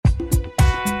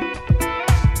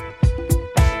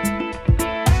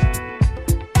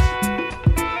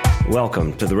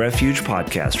Welcome to the Refuge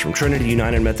Podcast from Trinity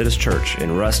United Methodist Church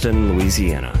in Ruston,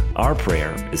 Louisiana. Our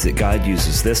prayer is that God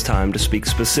uses this time to speak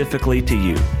specifically to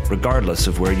you, regardless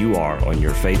of where you are on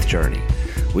your faith journey.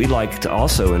 We'd like to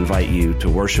also invite you to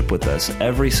worship with us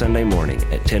every Sunday morning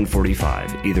at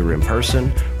 10:45, either in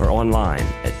person or online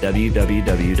at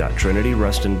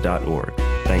www.trinityruston.org.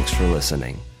 Thanks for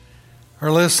listening.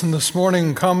 Our lesson this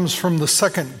morning comes from the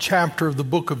second chapter of the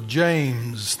book of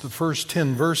James, the first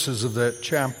 10 verses of that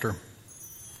chapter.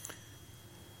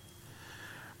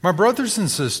 My brothers and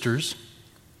sisters,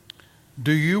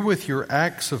 do you with your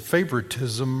acts of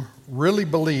favoritism really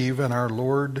believe in our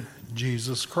Lord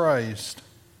Jesus Christ?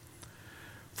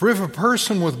 For if a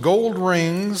person with gold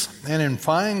rings and in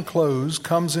fine clothes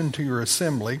comes into your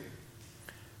assembly,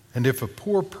 and if a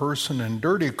poor person in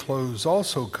dirty clothes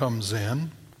also comes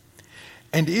in,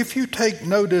 and if you take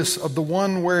notice of the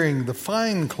one wearing the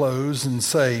fine clothes and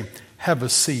say, "Have a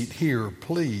seat here,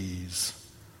 please,"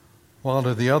 while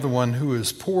to the other one who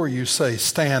is poor you say,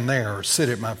 "Stand there or sit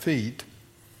at my feet,"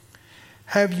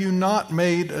 have you not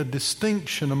made a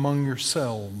distinction among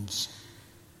yourselves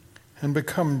and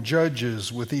become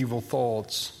judges with evil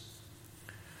thoughts?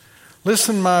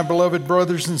 Listen, my beloved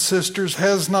brothers and sisters,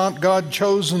 has not God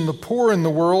chosen the poor in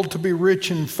the world to be rich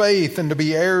in faith and to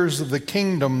be heirs of the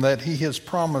kingdom that he has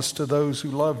promised to those who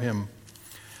love him?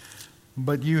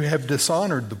 But you have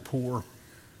dishonored the poor.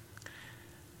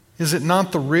 Is it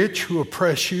not the rich who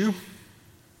oppress you?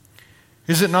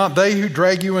 Is it not they who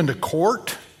drag you into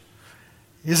court?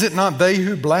 Is it not they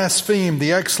who blaspheme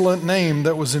the excellent name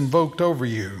that was invoked over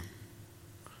you?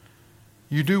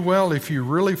 You do well if you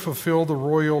really fulfill the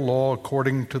royal law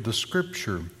according to the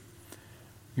Scripture.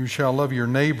 You shall love your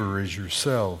neighbor as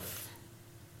yourself.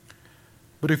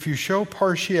 But if you show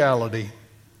partiality,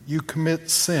 you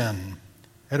commit sin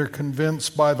and are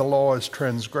convinced by the law as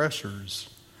transgressors.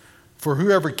 For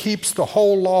whoever keeps the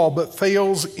whole law but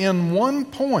fails in one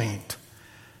point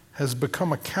has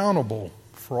become accountable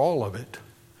for all of it.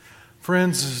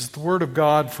 Friends, this is the word of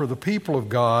God for the people of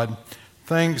God.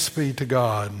 Thanks be to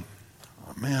God.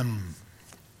 Amen.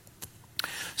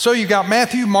 So you got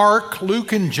Matthew, Mark,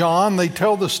 Luke, and John. They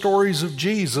tell the stories of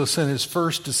Jesus and his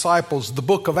first disciples. The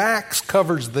book of Acts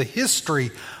covers the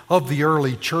history of the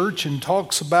early church and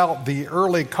talks about the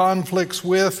early conflicts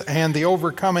with and the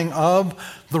overcoming of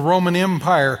the Roman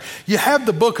Empire. You have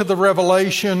the book of the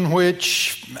Revelation,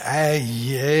 which,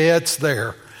 it's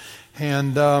there.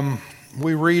 And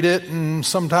we read it, and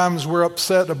sometimes we're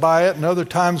upset by it, and other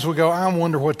times we go, I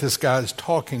wonder what this guy's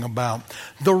talking about.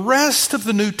 The rest of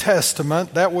the New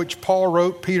Testament, that which Paul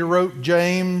wrote, Peter wrote,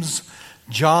 James,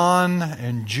 John,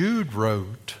 and Jude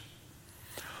wrote,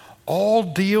 all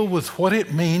deal with what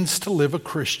it means to live a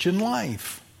Christian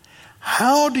life.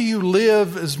 How do you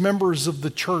live as members of the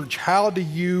church? How do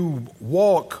you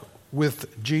walk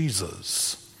with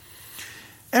Jesus?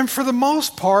 And for the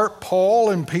most part, Paul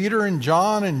and Peter and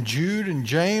John and Jude and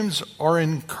James are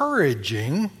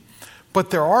encouraging, but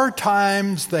there are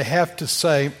times they have to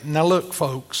say, now look,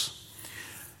 folks,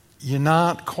 you're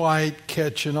not quite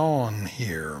catching on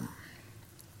here.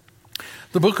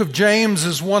 The book of James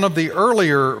is one of the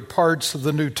earlier parts of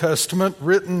the New Testament,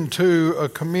 written to a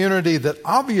community that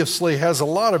obviously has a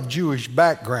lot of Jewish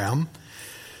background.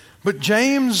 But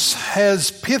James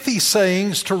has pithy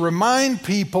sayings to remind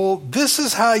people this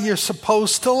is how you're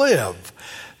supposed to live.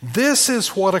 This is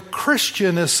what a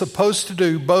Christian is supposed to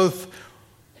do, both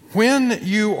when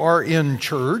you are in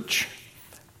church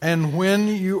and when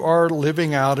you are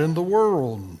living out in the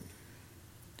world.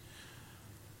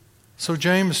 So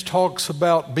James talks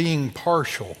about being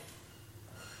partial.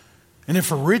 And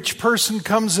if a rich person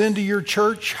comes into your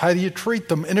church, how do you treat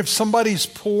them? And if somebody's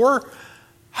poor,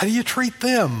 how do you treat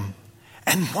them?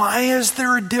 And why is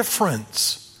there a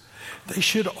difference? They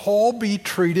should all be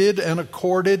treated and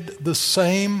accorded the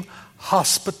same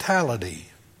hospitality.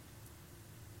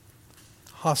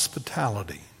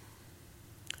 Hospitality.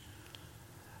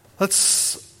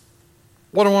 That's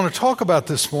what I want to talk about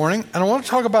this morning. And I want to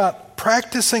talk about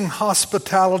practicing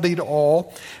hospitality to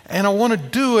all. And I want to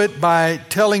do it by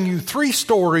telling you 3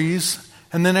 stories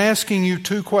and then asking you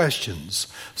 2 questions.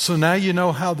 So now you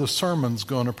know how the sermon's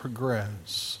going to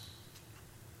progress.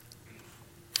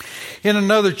 In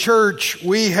another church,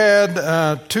 we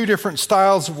had 2 different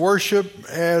styles of worship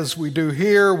as we do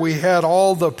here. We had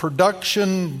all the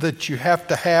production that you have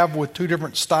to have with 2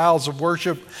 different styles of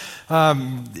worship.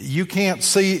 You can't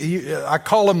see, I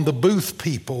call them the booth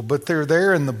people, but they're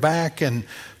there in the back, and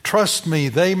trust me,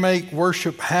 they make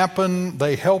worship happen.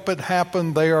 They help it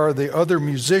happen. They are the other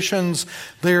musicians.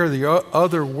 They are the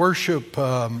other worship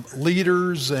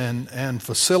leaders and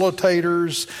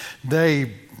facilitators.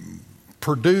 They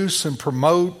produce and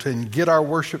promote and get our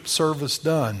worship service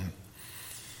done.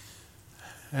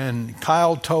 And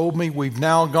Kyle told me we've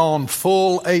now gone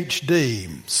full HD,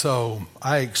 so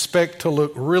I expect to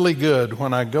look really good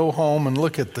when I go home and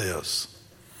look at this.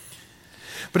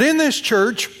 But in this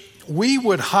church, we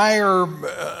would hire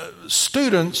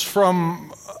students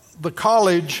from the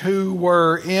college who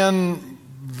were in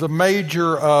the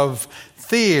major of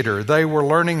theater. They were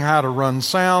learning how to run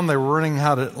sound. They were learning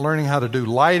how to do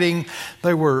lighting.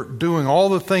 They were doing all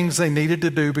the things they needed to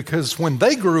do because when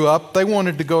they grew up, they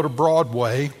wanted to go to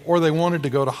Broadway or they wanted to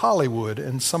go to Hollywood.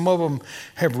 And some of them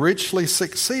have richly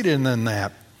succeeded in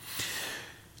that.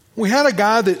 We had a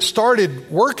guy that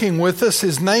started working with us.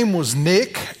 His name was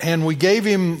Nick, and we gave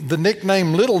him the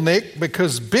nickname Little Nick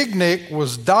because Big Nick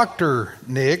was Dr.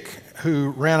 Nick, who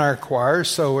ran our choir,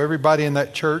 so everybody in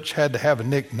that church had to have a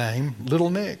nickname, Little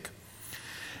Nick.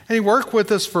 And he worked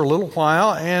with us for a little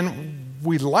while, and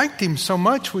we liked him so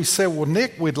much, we said, well,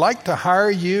 Nick, we'd like to hire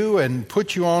you and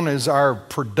put you on as our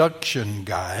production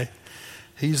guy.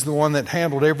 He's the one that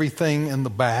handled everything in the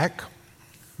back,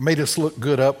 made us look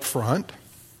good up front.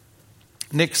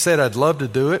 Nick said, I'd love to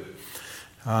do it.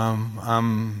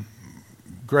 I'm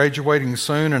graduating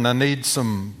soon, and I need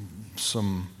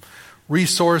some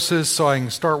resources so I can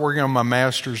start working on my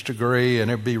master's degree, and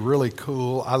it'd be really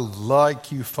cool. I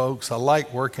like you folks. I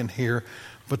like working here.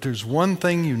 But there's one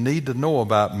thing you need to know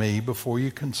about me before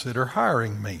you consider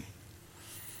hiring me.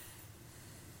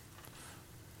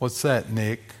 What's that,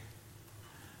 Nick?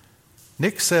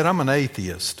 Nick said, I'm an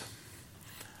atheist.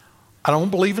 I don't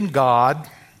believe in God.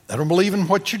 I don't believe in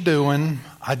what you're doing.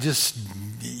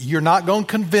 You're not going to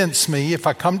convince me. If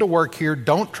I come to work here,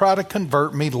 don't try to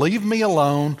convert me. Leave me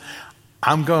alone.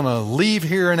 I'm going to leave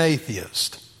here an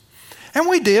atheist. And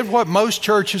we did what most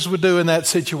churches would do in that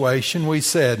situation. We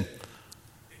said,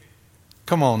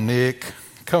 come on, Nick,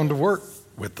 come to work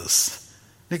with us.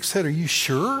 Nick said, are you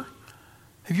sure?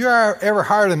 Have you ever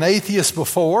hired an atheist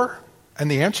before? And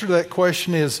the answer to that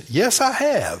question is, yes, I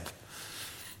have.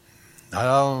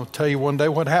 I'll tell you one day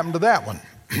what happened to that one.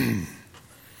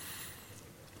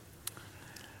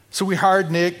 So we hired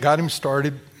Nick, got him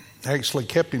started, actually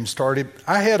kept him started.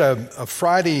 I had a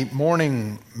Friday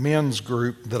morning men's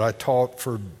group that I taught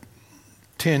for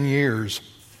 10 years.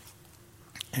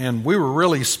 And we were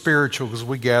really spiritual because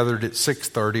we gathered at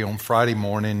 6:30 on Friday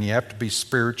morning. You have to be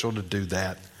spiritual to do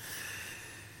that.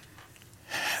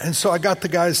 And so I got the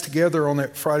guys together on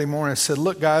that Friday morning. I said,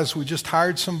 look, guys, we just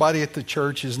hired somebody at the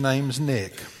church. His name's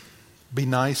Nick. Be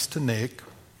nice to Nick.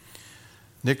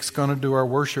 Nick's going to do our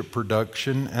worship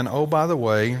production. And oh, by the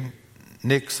way,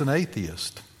 Nick's an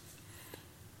atheist.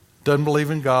 Doesn't believe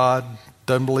in God.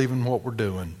 Doesn't believe in what we're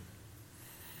doing.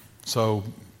 So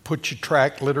put your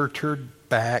track literature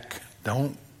back.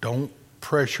 Don't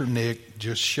pressure Nick.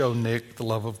 Just show Nick the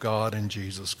love of God and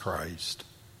Jesus Christ.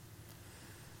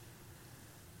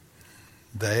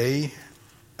 They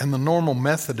and the normal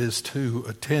Methodists who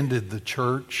attended the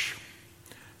church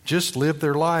just lived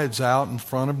their lives out in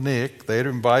front of Nick. They'd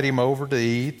invite him over to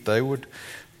eat. They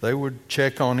would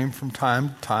check on him from time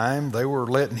to time. They were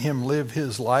letting him live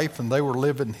his life, and they were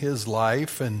living his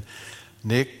life. And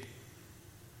Nick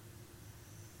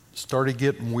started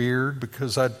getting weird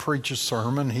because I'd preach a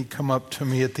sermon. He'd come up to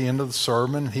me at the end of the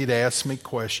sermon. He'd ask me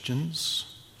questions.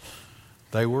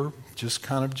 They were just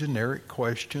kind of generic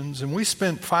questions. And we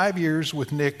spent 5 years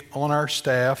with Nick on our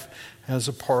staff as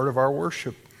a part of our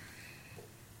worship.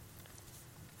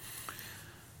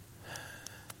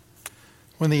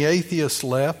 When the atheist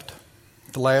left,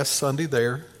 the last Sunday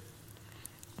there,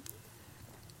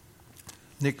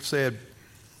 Nick said,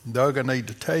 Doug, I need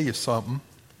to tell you something.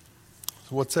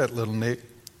 So what's that, little Nick? He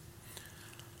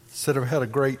said, I've had a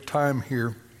great time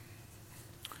here,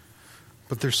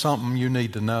 but there's something you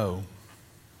need to know.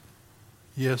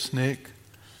 Yes, Nick.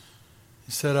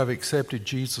 He said, I've accepted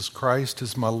Jesus Christ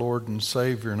as my Lord and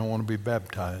Savior, and I want to be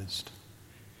baptized.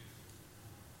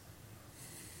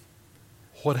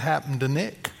 What happened to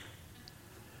Nick?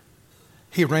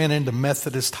 He ran into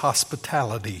Methodist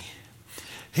hospitality.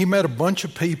 He met a bunch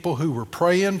of people who were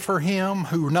praying for him,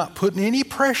 who were not putting any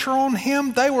pressure on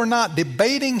him. They were not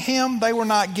debating him. They were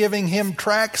not giving him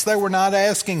tracts. They were not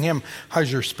asking him, how's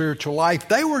your spiritual life?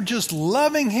 They were just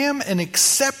loving him and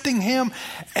accepting him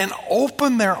and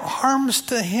opened their arms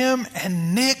to him.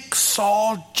 And Nick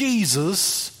saw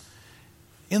Jesus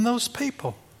in those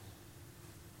people.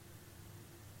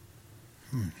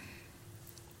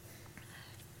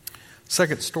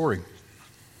 Second story.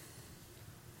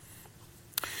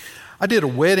 I did a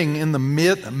wedding in the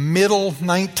middle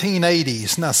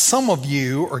 1980s. Now, some of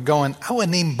you are going, I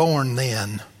wasn't even born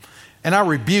then. And I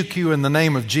rebuke you in the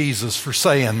name of Jesus for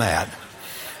saying that.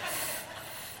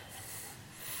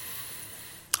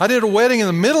 I did a wedding in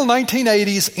the middle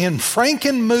 1980s in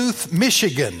Frankenmuth,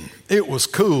 Michigan. It was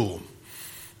cool.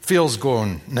 Phil's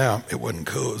going, no, it wasn't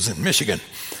cool. It was in Michigan.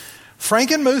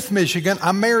 Frankenmuth, Michigan.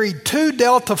 I married 2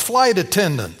 Delta flight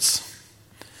attendants.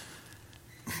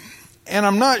 And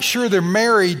I'm not sure they're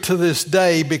married to this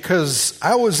day because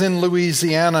I was in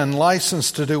Louisiana and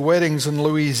licensed to do weddings in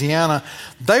Louisiana.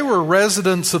 They were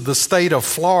residents of the state of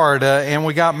Florida, and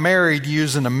we got married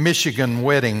using a Michigan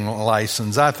wedding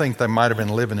license. I think they might have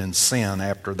been living in sin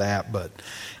after that, but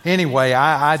anyway,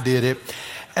 I did it.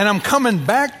 And I'm coming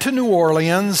back to New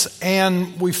Orleans,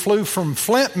 and we flew from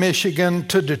Flint, Michigan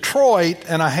to Detroit,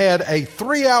 and I had a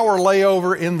 3-hour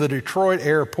layover in the Detroit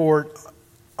airport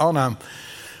on a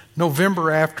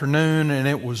November afternoon, and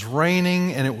it was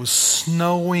raining and it was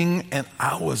snowing, and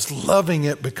I was loving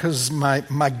it because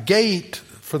my gate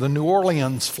for the New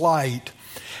Orleans flight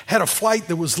had a flight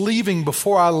that was leaving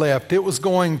before I left. It was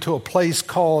going to a place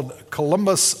called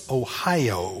Columbus,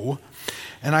 Ohio,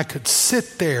 and I could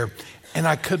sit there and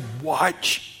I could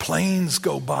watch planes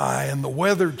go by and the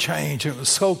weather change. It was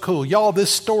so cool. Y'all,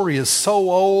 this story is so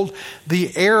old.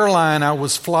 The airline I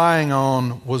was flying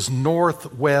on was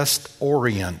Northwest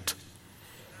Orient.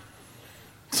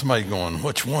 Somebody going,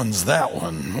 which one's that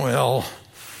one? Well,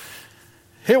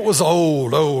 it was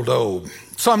old.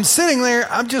 So I'm sitting there.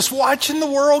 I'm just watching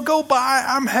the world go by.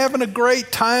 I'm having a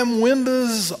great time.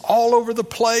 Windows all over the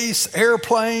place,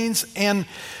 airplanes, and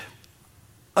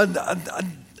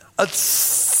a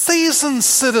seasoned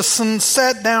citizen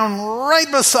sat down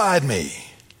right beside me.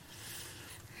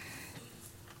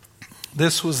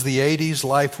 This was the 80s.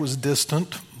 Life was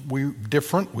distant. We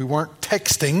weren't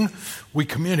texting. We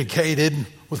communicated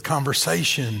with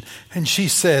conversation. And she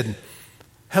said,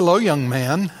 "Hello, young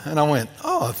man." And I went,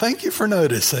 "Oh, thank you for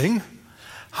noticing.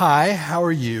 Hi, how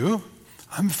are you?"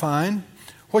 "I'm fine."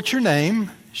 "What's your name?"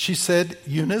 She said,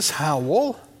 "Eunice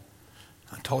Howell."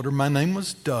 I told her my name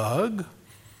was Doug.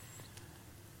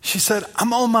 She said,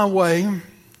 "I'm on my way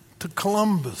to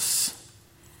Columbus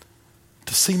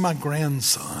to see my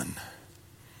grandson.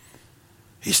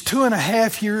 He's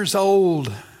 2.5 years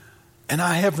old, and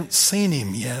I haven't seen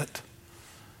him yet."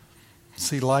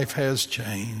 See, life has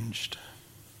changed.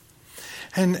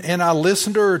 And I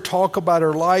listened to her talk about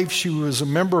her life. She was a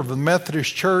member of the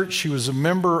Methodist Church. She was a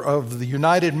member of the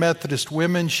United Methodist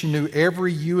Women. She knew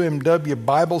every UMW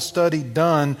Bible study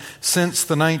done since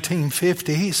the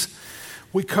 1950s.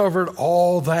 We covered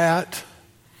all that.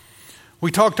 We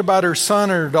talked about her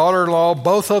son and her daughter-in-law.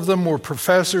 Both of them were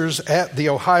professors at the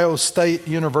Ohio State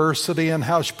University, and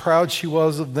how proud she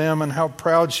was of them and how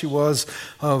proud she was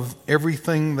of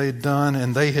everything they'd done.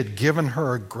 And they had given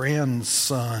her a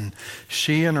grandson.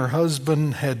 She and her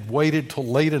husband had waited till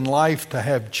late in life to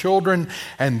have children,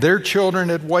 and their children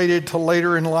had waited till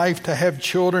later in life to have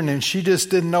children, and she just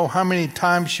didn't know how many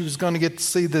times she was going to get to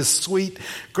see this sweet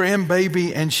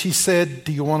grandbaby. And she said,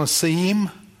 "Do you want to see him?"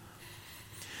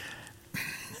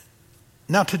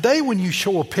 Now, today when you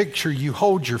show a picture, you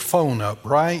hold your phone up,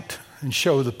 right? And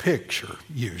show the picture,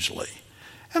 usually.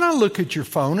 And I look at your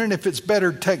phone, and if it's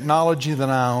better technology than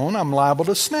I own, I'm liable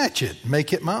to snatch it,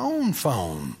 make it my own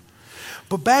phone.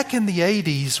 But back in the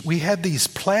 80s, we had these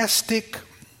plastic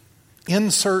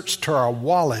inserts to our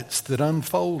wallets that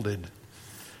unfolded.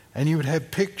 And you would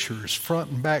have pictures,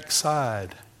 front and back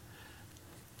side.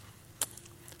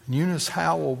 Eunice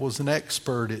Howell was an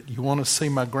expert at, "You want to see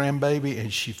my grandbaby?"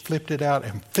 And she flipped it out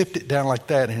and flipped it down like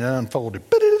that, and it unfolded.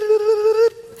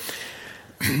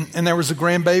 And there was a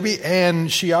grandbaby, and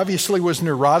she obviously was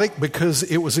neurotic because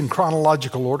it was in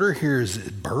chronological order. Here's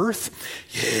birth.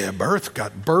 Yeah, birth.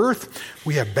 Got birth.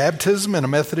 We have baptism in a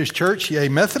Methodist church. Yay,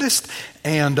 Methodist.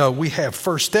 And we have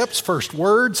first steps, first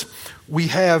words. We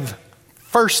have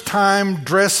first time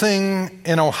dressing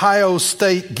in Ohio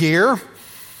State gear.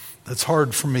 That's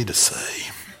hard for me to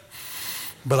say,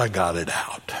 but I got it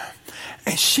out.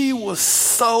 And she was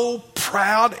so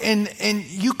proud, and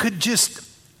you could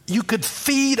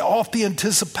feed off the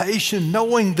anticipation,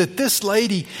 knowing that this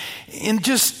lady, in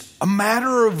just a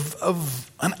matter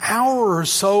of an hour or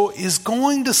so, is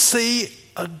going to see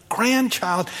a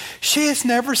grandchild she has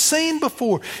never seen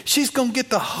before. She's going to get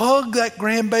to hug that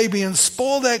grandbaby and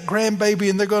spoil that grandbaby,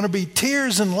 and there are going to be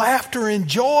tears and laughter and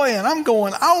joy. And I'm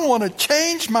going, I want to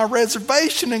change my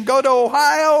reservation and go to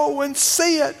Ohio and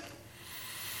see it.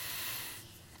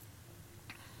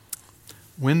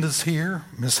 Wenda's here,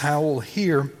 Miss Howell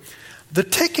here. The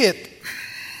ticket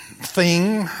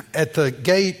thing at the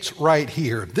gates right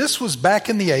here. This was back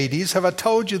in the 80s. Have I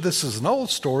told you this is an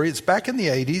old story? It's back in the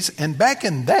 80s. And back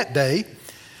in that day,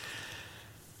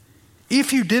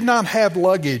 if you did not have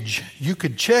luggage, you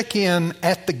could check in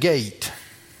at the gate.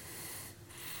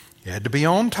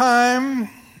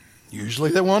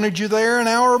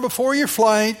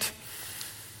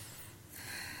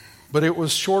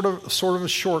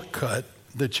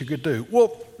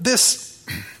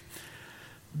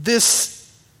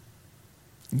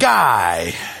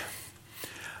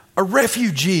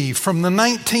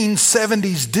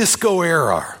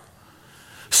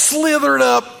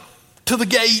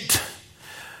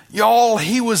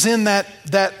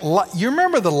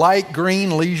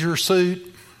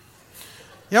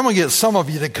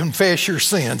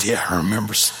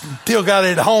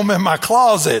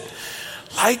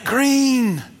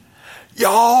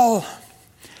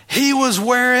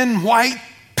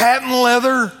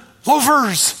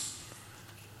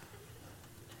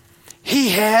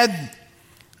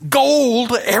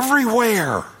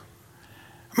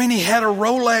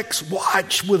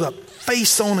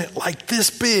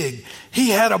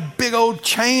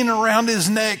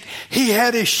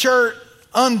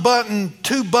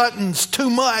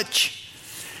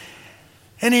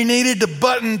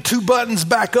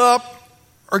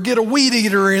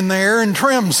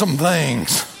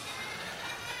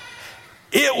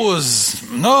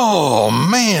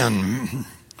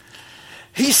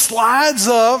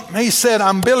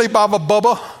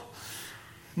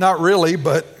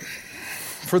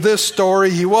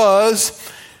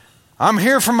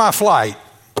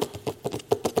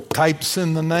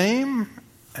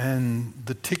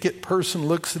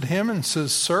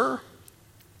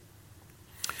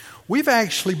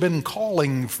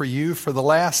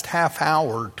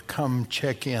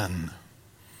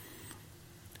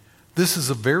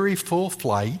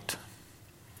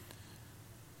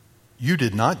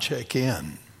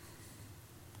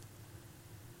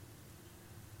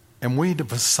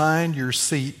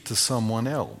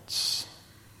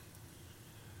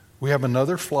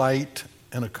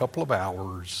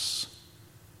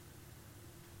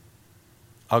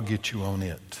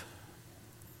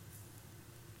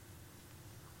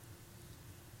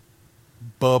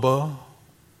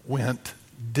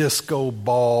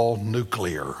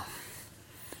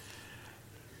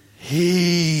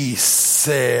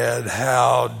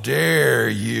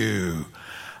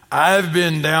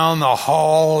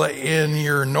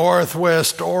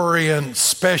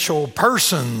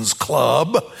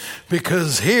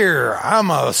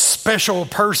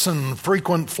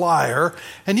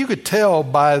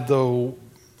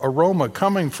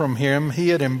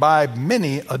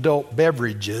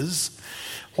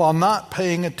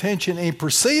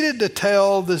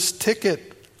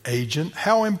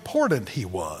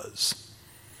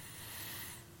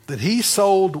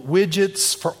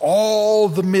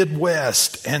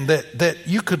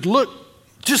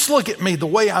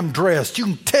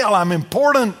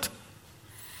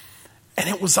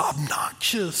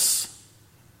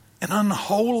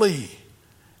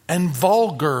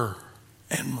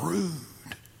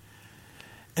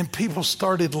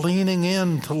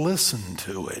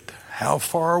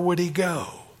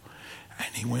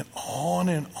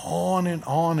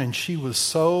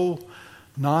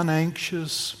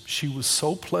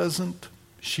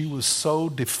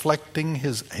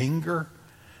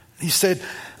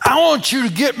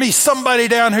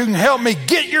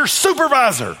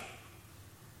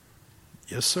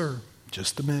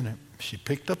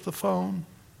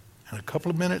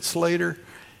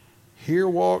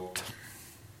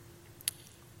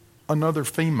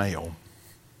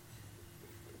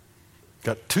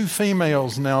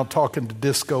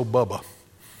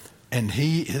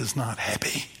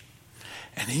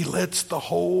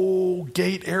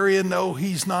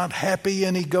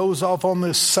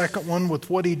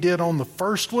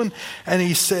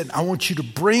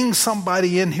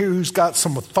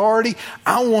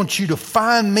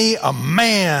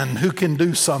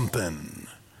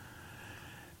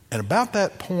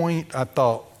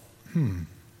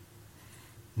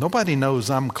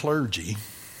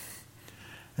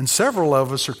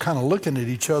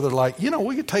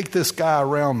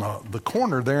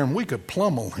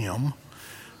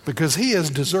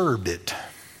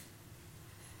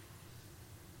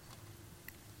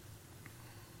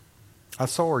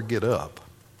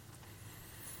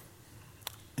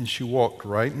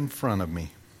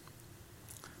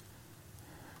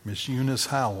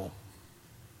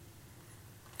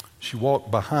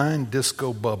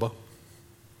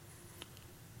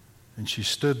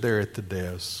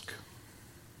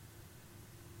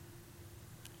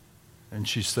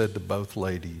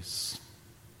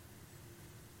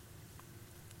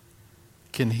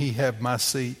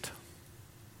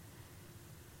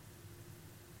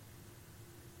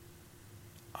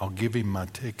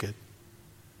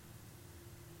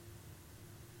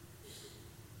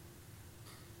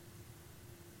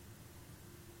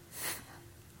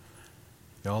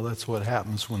 Y'all, that's what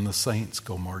happens when the saints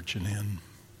go marching in.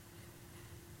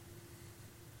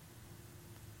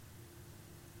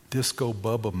 Disco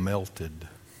Bubba melted.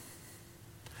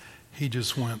 He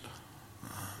just went,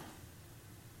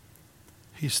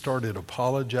 he started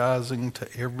apologizing to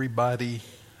everybody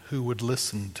who would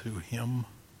listen to him.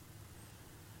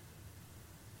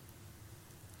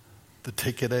 The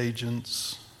ticket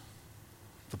agents,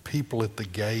 the people at the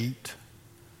gate.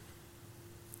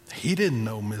 He didn't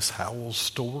know Miss Howell's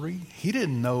story. He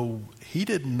didn't know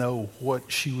what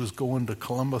she was going to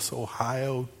Columbus,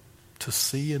 Ohio to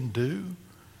see and do.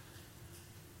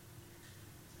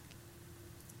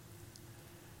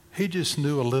 He just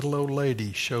knew a little old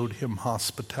lady showed him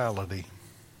hospitality.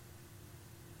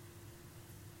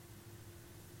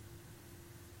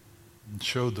 And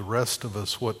showed the rest of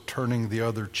us what turning the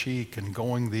other cheek and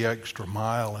going the extra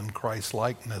mile in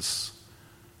Christ-likeness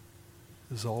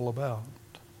is all about.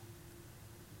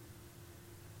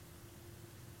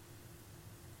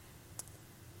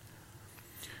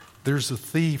 There's a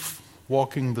thief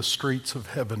walking the streets of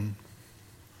heaven.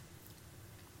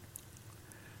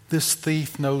 This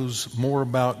thief knows more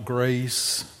about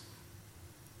grace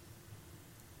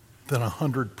than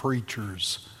 100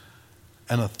 preachers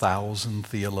and 1,000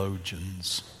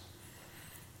 theologians.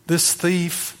 This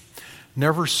thief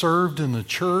never served in the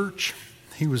church.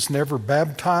 He was never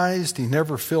baptized. He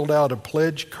never filled out a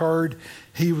pledge card.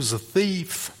 He was a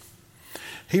thief.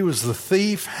 He was the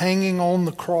thief hanging on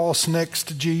the cross next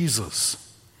to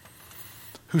Jesus,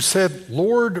 who said,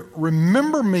 "Lord,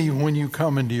 remember me when you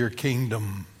come into your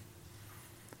kingdom."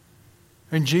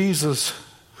 And Jesus,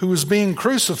 who was being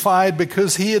crucified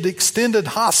because he had extended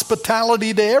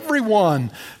hospitality to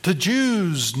everyone, to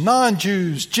Jews,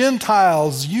 non-Jews,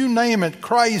 Gentiles, you name it.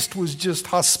 Christ was just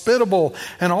hospitable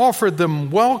and offered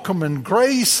them welcome and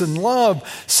grace and love.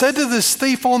 Said to this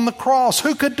thief on the cross,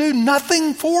 who could do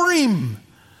nothing for him,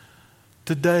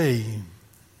 "Today,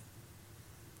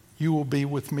 you will be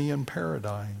with me in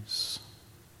paradise."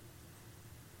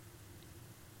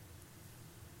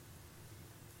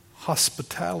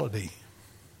 Hospitality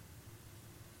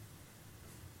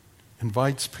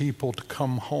invites people to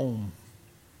come home.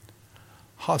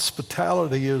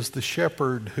 Hospitality is the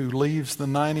shepherd who leaves the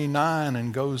 99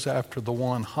 and goes after the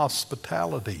one.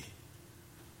 Hospitality.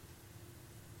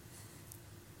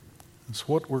 It's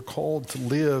what we're called to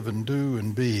live and do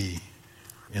and be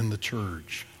in the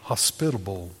church.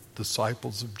 Hospitable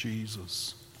disciples of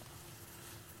Jesus.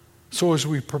 So as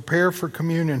we prepare for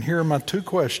communion, here are my two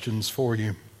questions for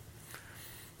you.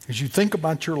 As you think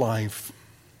about your life,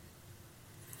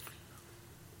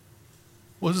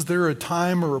 was there a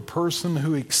time or a person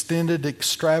who extended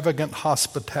extravagant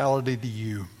hospitality to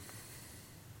you?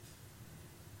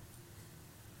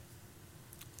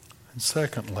 And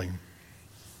secondly,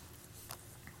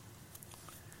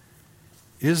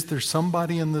 is there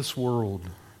somebody in this world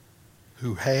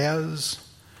who has,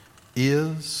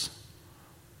 is,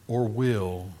 or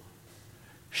will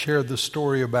share the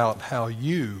story about how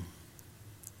you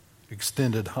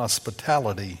extended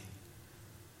hospitality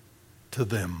to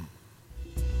them?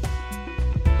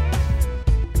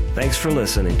 Thanks for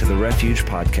listening to the Refuge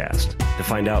Podcast. To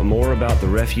find out more about the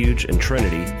Refuge and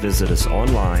Trinity, visit us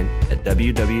online at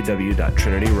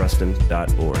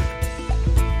www.trinityruston.org.